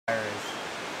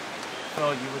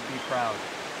Phil, you would be proud.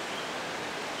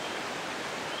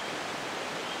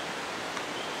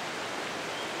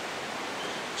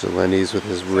 Lenny's with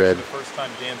his red the first time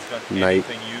Dan's done night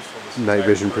useful night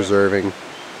vision trip. preserving.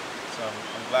 So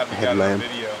I'm glad we headlamp. got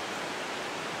it on video.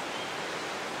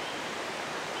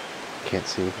 Can't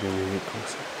see anything when you get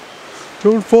closer.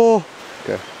 Don't fall!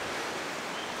 Okay.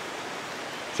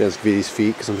 Dan Scavitti's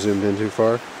feet, because I'm zoomed in too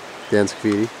far. Dan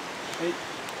Scavitti. Hey.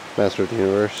 Master of the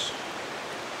Universe.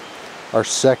 Our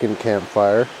second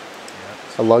campfire.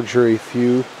 Yeah. A luxury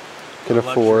few can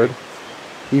afford.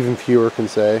 Even fewer can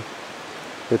say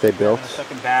that they built. A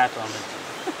second bath on it.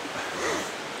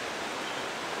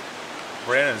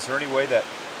 Brandon, is there any way that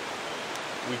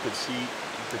we could see,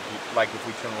 like if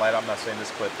we turn the light off, I'm not saying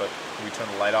this clip, but can we turn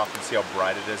the light off and see how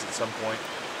bright it is at some point?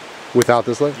 Without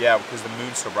this light? Yeah, because the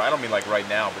moon's so bright. I don't mean like right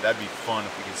now, but that'd be fun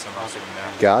if we could somehow see it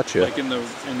now. Gotcha. Like in the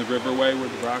riverway where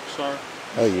the rocks are.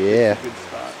 Oh yeah. Good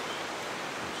spot.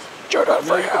 Joe, don't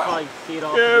You could probably see it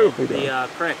off the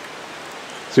creek.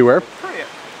 See where? Oh, yeah.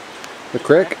 The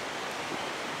creek?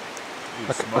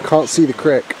 Dude, I can't see the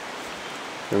creek.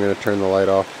 I'm gonna turn the light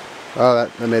off. Oh,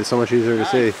 that made it so much easier to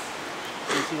see.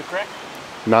 Can you see the creek?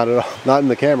 Not at all. Not in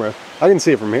the camera. I can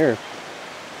see it from here.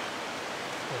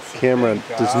 Camera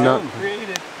does not.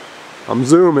 I'm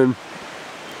zooming.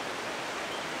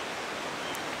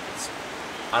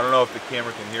 I don't know if the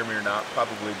camera can hear me or not,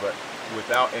 probably, but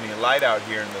without any light out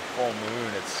here in the full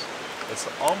moon, it's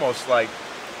almost like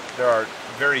there are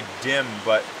very dim,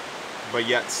 but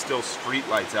yet still street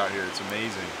lights out here. It's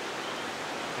amazing.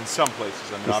 In some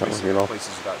places, I mean, obviously, in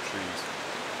places without trees.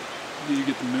 Did you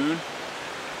get the moon?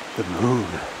 The moon.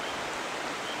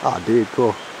 Ah, dude,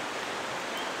 cool.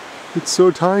 It's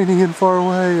so tiny and far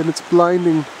away, and it's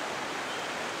blinding.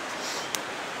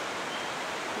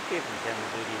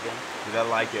 Dude, I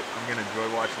like it. I'm gonna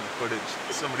enjoy watching the footage.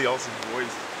 Somebody else's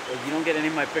voice. Well, you don't get any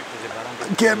of my pictures if I don't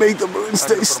get. I can't make the moon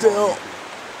stay still.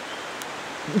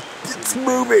 It's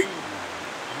moving.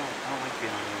 I don't like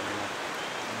being on the internet.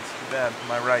 It's too bad.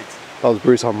 Am I right? If I was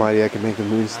Bruce Almighty, I could make the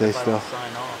moon stay still.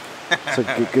 Sign off. So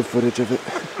good footage of it.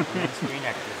 Screen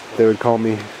actors. They would call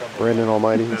me Brandon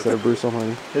Almighty instead of Bruce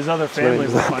Almighty. His other His name family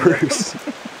is will not find Bruce.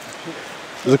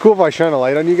 Is it cool if I shine a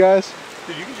light on you guys?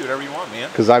 Dude, you can do whatever you want, man.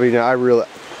 Because I mean, I really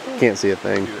can't see a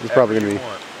thing. It's probably gonna be.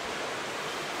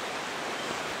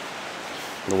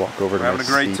 I'm gonna walk over to We're my having a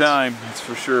great seat. time, that's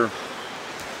for sure.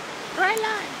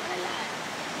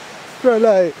 Dry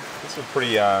light. It's a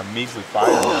pretty measly fire.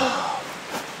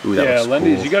 Ooh, that Yeah, looks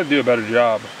Lendy's, cool. you got to do a better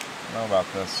job. I don't know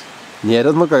about this. Yeah, it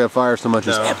doesn't look like a fire so much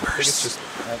as No, I embers. think it's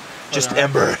just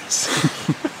embers.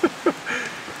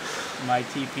 My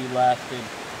TP lasted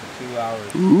 2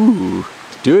 hours. Ooh,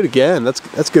 do it again.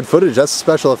 That's good footage. That's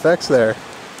special effects there.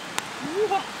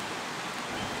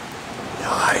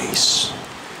 Nice.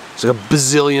 It's like a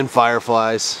bazillion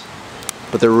fireflies,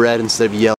 but they're red instead of yellow.